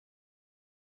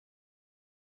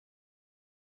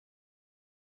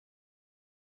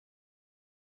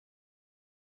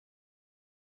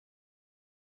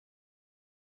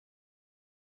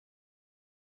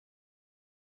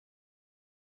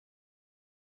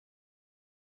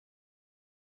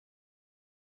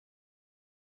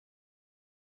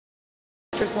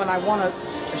is when I want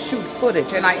to shoot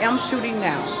footage, and I am shooting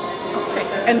now.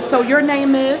 Okay. And so your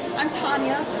name is? I'm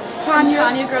Tonya. Tonya?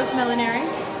 Tonya Gross Millinery.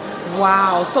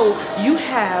 Wow, so you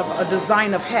have a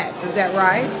design of hats, is that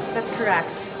right? That's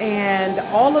correct. And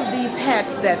all of these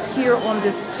hats that's here on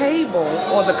this table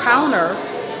or the counter,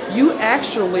 you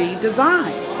actually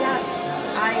design. Yes,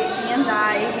 I hand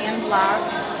dye, hand block.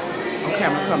 Okay,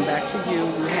 I'm gonna come back to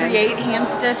you. Create, hand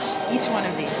stitch each one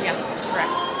of these. Yes,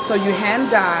 correct. So you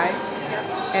hand dye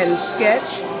and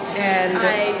sketch and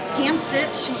I hand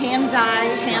stitch, hand dye,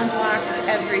 hand block,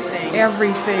 everything.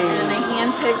 Everything. And I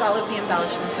hand pick all of the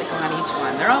embellishments that go on each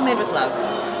one. They're all made with love.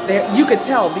 You could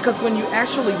tell because when you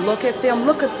actually look at them,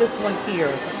 look at this one here,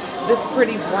 this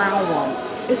pretty brown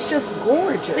one. It's just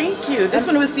gorgeous. Thank you. This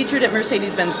one was featured at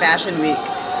Mercedes-Benz Fashion Week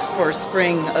for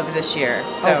spring of this year.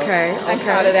 So I'm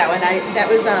proud of that one. That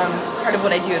was part of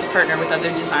what I do is partner with other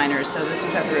designers. So this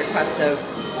was at the request of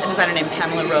a designer named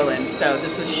Pamela Rowland. So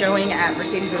this was showing at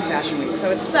Mercedes-Benz Fashion Week. So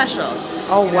it's special.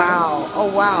 Oh wow!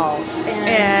 Oh wow!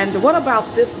 And what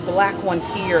about this black one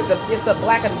here? It's a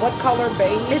black and what color?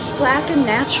 Beige? It's black and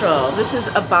natural. This is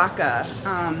Abaca,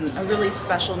 a really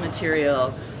special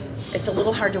material. It's a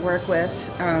little hard to work with,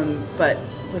 but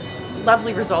with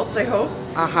lovely results, I hope.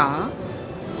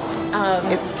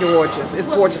 It's gorgeous. It's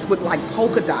gorgeous with like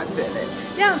polka dots in it.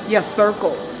 Yeah. Yes,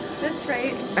 circles. That's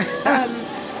right.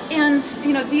 And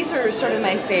you know, these are sort of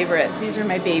my favorites. These are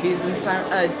my babies, and some,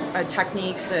 a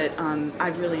technique that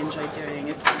I've really enjoyed doing.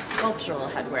 It's sculptural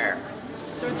headwear.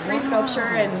 So it's free sculpture,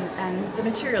 and the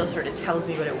material sort of tells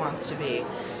me what it wants to be.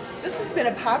 This has been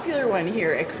a popular one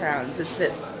here at CROWNS. It's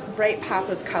that bright pop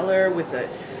of color with an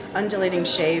undulating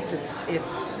shape.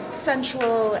 It's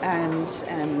sensual and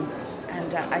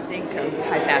I think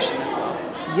high fashion as well.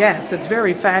 Yes, it's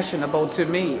very fashionable to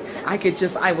me.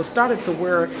 I was started to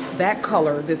wear that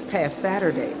color this past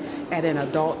Saturday at an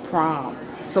adult prom.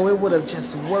 So it would have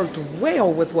just worked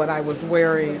well with what I was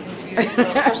wearing.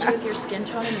 Especially with your skin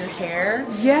tone and your hair.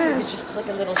 Yes. Maybe just like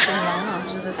a little chignon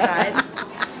off to the side.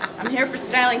 I'm here for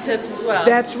styling tips as well.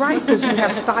 That's right, because you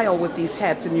have style with these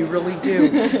hats, and you really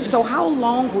do. So how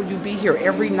long will you be here?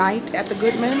 Every night at the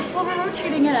Goodman? Well, we're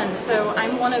rotating in. So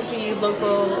I'm one of the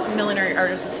local millinery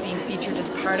artists that's being featured as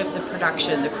part of the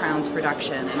production, the CROWNS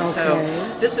production. And so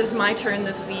this is my turn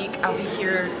this week. I'll be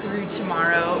here through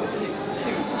tomorrow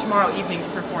evening's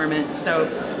performance. So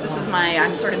this is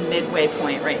I'm sort of midway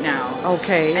point right now.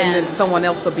 Okay, and then someone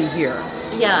else will be here.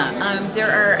 Yeah,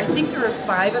 I think there are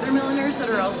 5 other milliners that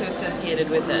are also associated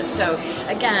with this. So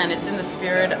again, it's in the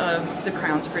spirit of the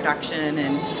CROWNS production,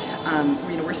 and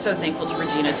we're so thankful to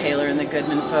Regina Taylor and the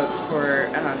Goodman folks for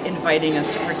inviting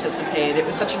us to participate. It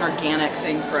was such an organic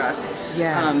thing for us.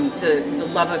 Yes. The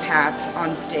love of hats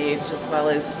on stage as well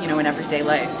as in everyday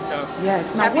life. So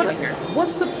yes. Now, happy to be here.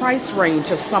 What's the price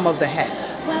range of some of the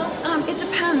hats? Well, it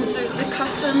depends. There's the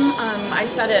custom. I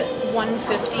set it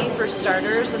 $150 for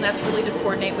starters, and that's really to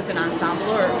coordinate with an ensemble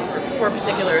or for a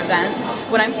particular event.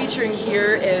 What I'm featuring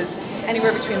here is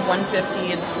anywhere between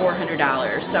 $150 and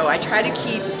 $400. So I try to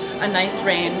keep a nice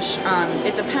range.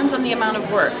 It depends on the amount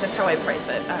of work. That's how I price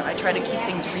it. I try to keep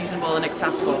things reasonable and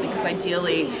accessible because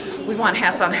ideally we want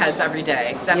hats on heads every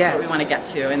day. That's what we want to get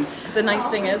to. And the nice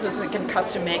thing is we can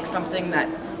custom make something that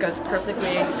goes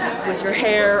perfectly with your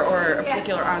hair or a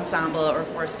particular ensemble or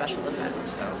for a special event.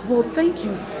 So. Well, thank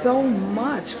you so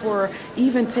much for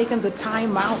even taking the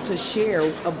time out to share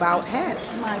about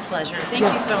hats. My pleasure.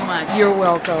 Thank you so much. You're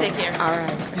welcome. Take care. All right.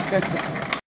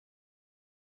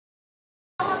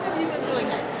 How long have you been doing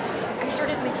that? I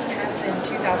started making hats in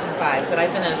 2005, but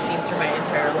I've been a seamster my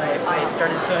entire life. I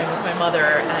started sewing with my mother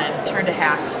and turned to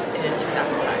hats in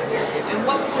 2005. And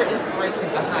what was your inspiration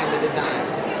behind the design?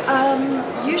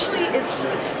 Usually it's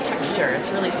texture.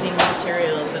 It's really seeing the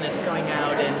materials and it's going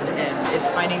out and it's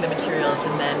finding the materials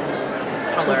and then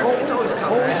color. It's always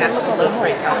color. I love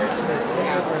bright colors.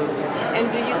 And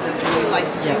do you typically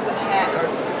use a hat or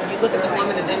you look at the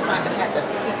woman and then find the hat that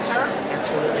suits her?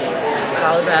 Absolutely. It's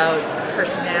all about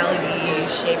personality,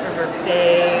 shape of her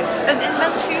face, and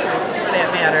men too, for that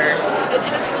matter. And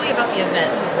it's really about the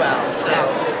event as well. So,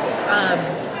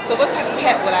 so what type of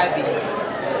hat would I be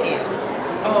in?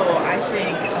 Oh, I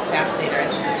think a fascinator. I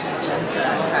think this magenta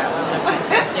hat would look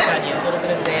fantastic on you. A little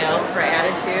bit of veil for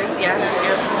attitude. Yeah,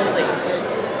 absolutely.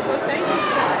 Well, thank you.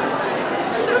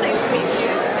 So nice to meet you.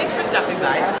 Thanks for stopping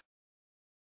by.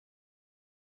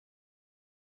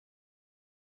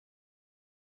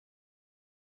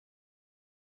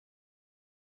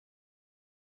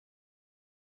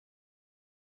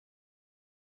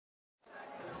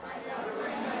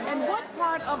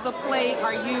 part of the play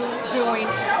are you doing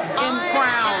in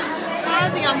CROWNS?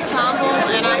 Part of the ensemble,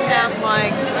 and I have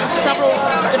like several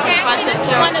different types of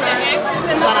characters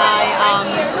that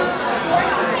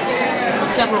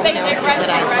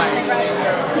I play.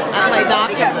 I play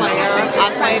Dr. Claire,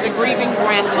 I play the grieving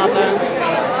grandmother,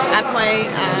 I play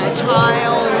a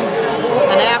child,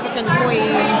 an African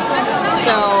queen,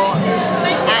 so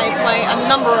I play a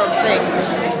number of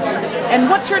things. And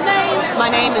what's your name? My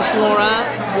name is Laura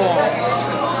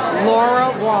Walls.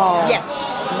 Laura Walls. Yes.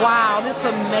 Wow, it's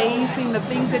amazing the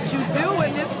things that you do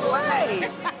in this play.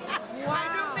 Wow. I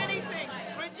do many things.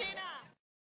 Regina.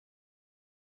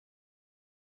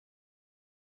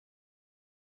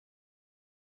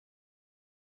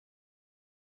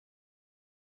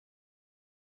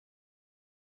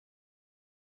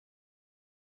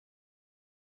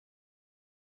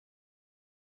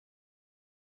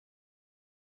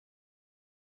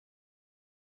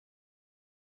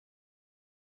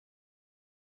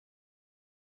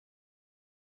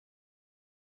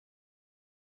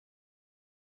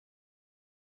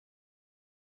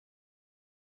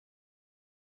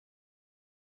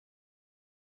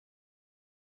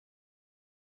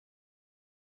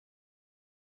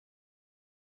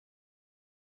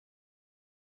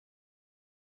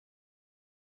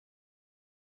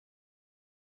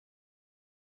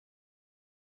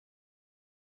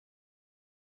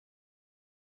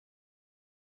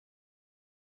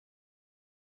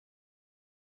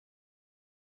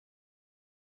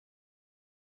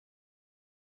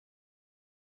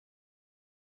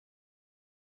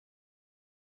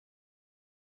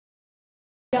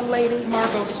 Young lady?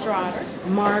 Margot Strader.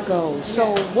 Margot.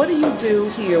 So what do you do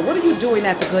here? What are you doing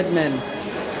at the Goodman?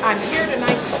 I'm here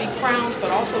tonight to see CROWNS,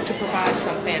 but also to provide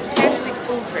some fantastic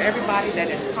food for everybody that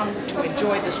has come to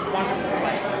enjoy this wonderful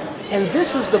play. And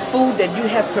this is the food that you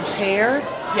have prepared?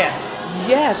 Yes.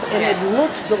 Yes, and Yes. it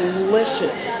looks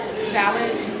delicious.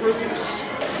 Salads, fruits,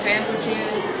 sandwiches.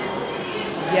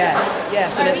 Yes,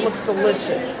 yes, and it looks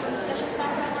delicious.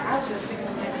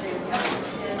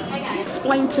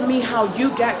 Explain to me how you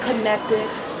got connected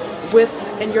with,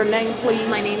 and your name, please.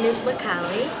 My name is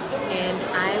Macaulay, and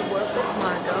I work with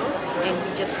Margot, and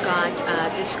we just got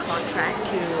this contract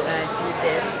to do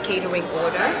this catering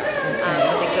order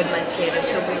for the Goodman Theatre,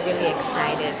 so we're really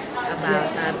excited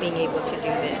about being able to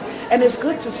do this. And it's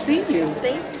good to see you.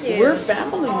 Thank you. We're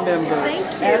family members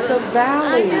Thank you. at the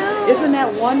Valley. I know. Isn't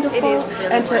that wonderful? It is really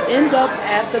and to wonderful. end up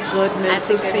at the Goodman At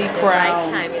to the see Goodman, the right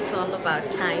CROWNS. time. It's all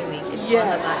about timing. It's all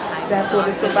Yes, about timing. that's So what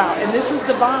I'm it's really- about. And this is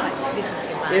divine. This is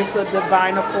divine. It's a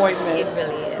divine appointment. It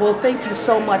really is. Well, thank you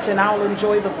so much, and I'll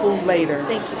enjoy the food later.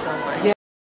 Thank you so much. Yeah.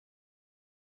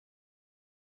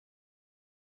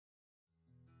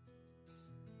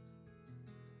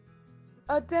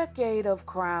 A decade of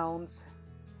CROWNS.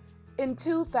 In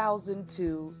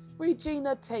 2002,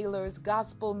 Regina Taylor's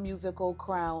gospel musical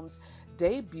CROWNS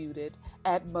debuted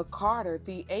at McCarter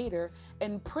Theatre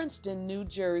in Princeton, New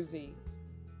Jersey.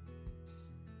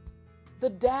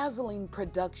 The Dazzaling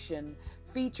production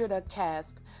featured a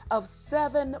cast of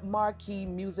 7 marquee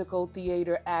musical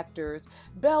theater actors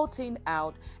belting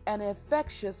out an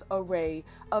infectious array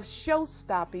of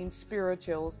show-stopping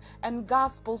spirituals and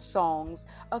gospel songs,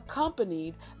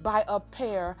 accompanied by a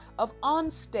pair of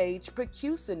onstage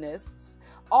percussionists,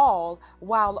 all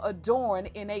while adorned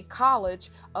in a college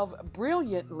of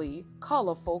brilliantly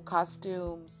colorful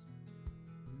costumes.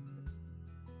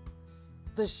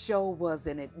 The show was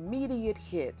an immediate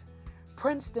hit.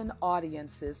 Princeton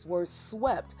audiences were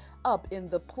swept up in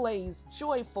the play's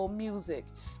joyful music,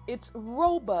 its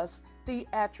robust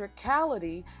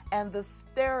theatricality, and the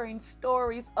stirring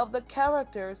stories of the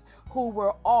characters, who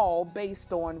were all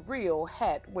based on real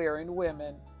hat-wearing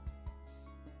women.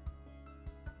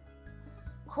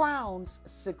 CROWNS'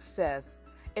 success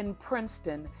in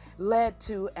Princeton led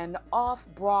to an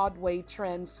off-Broadway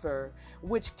transfer,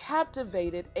 which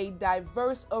captivated a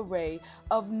diverse array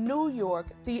of New York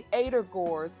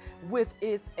theatergoers with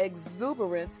its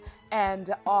exuberance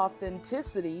and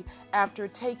authenticity. After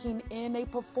taking in a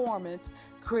performance,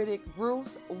 critic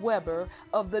Bruce Weber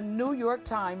of the New York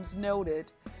Times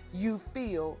noted, "You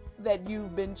feel that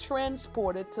you've been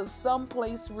transported to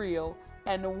someplace real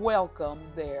and welcome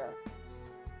there."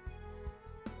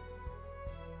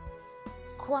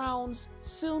 CROWNS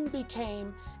soon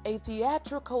became a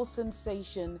theatrical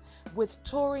sensation, with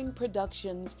touring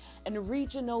productions and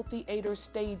regional theater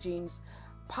stagings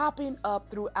popping up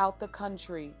throughout the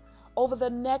country. Over the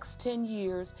next 10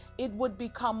 years, it would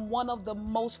become one of the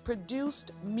most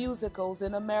produced musicals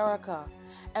in America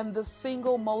and the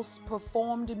single most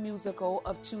performed musical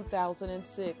of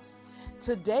 2006.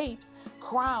 To date,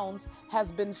 CROWNS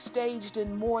has been staged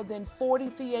in more than 40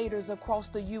 theaters across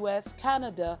the U.S.,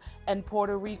 Canada, and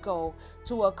Puerto Rico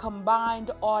to a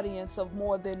combined audience of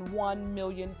more than 1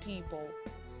 million people.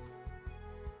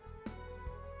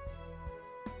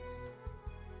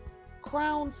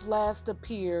 CROWNS last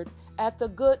appeared at the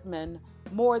Goodman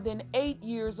more than 8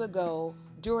 years ago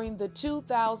during the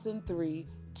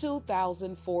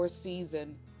 2003-2004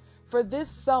 season. For this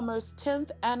summer's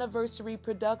 10th anniversary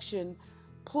production,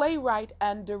 playwright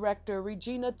and director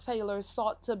Regina Taylor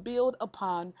sought to build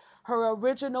upon her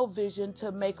original vision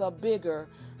to make a bigger,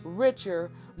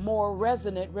 richer, more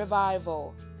resonant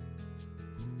revival.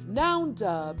 Now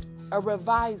dubbed a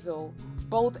revisal,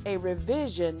 both a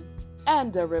revision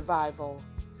and a revival,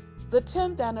 the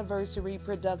 10th anniversary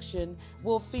production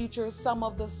will feature some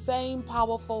of the same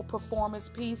powerful performance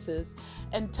pieces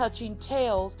and touching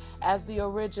tales as the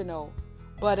original,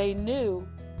 but a new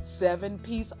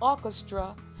 7-piece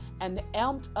orchestra, an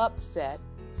amped-up set,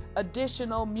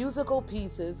 additional musical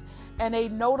pieces, and a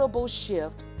notable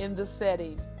shift in the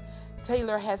setting.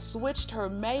 Taylor has switched her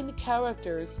main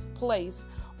character's place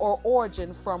or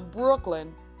origin from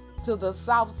Brooklyn to the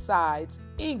South Side's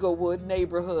Inglewood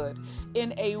neighborhood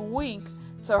in a wink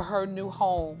to her new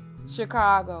home,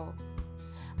 Chicago.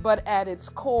 But at its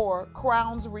core,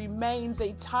 CROWNS remains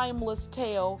a timeless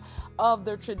tale of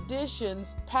the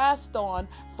traditions passed on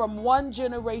from one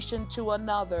generation to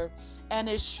another and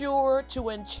is sure to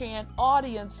enchant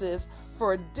audiences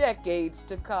for decades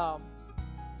to come.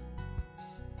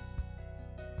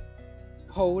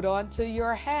 Hold on to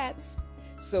your hats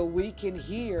so we can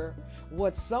hear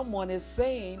what someone is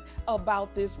saying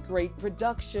about this great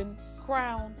production,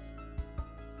 CROWNS.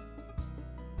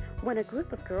 When a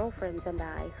group of girlfriends and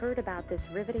I heard about this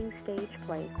riveting stage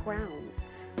play, CROWNS,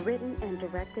 written and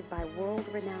directed by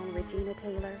world-renowned Regina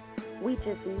Taylor, we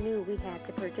just knew we had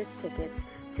to purchase tickets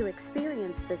to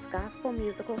experience this gospel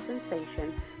musical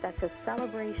sensation that's a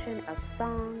celebration of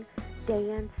song,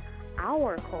 dance,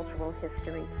 our cultural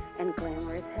history, and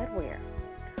glamorous headwear.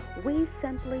 We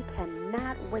simply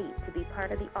cannot wait to be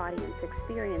part of the audience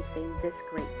experiencing this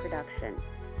great production.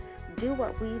 Do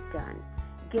what we've done.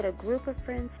 Get a group of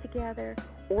friends together,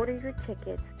 order your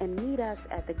tickets, and meet us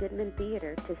at the Goodman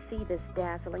Theatre to see this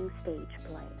dazzling stage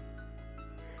play.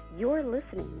 You're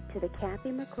listening to the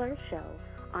Kathy McClure Show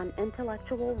on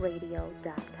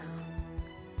intellectualradio.com.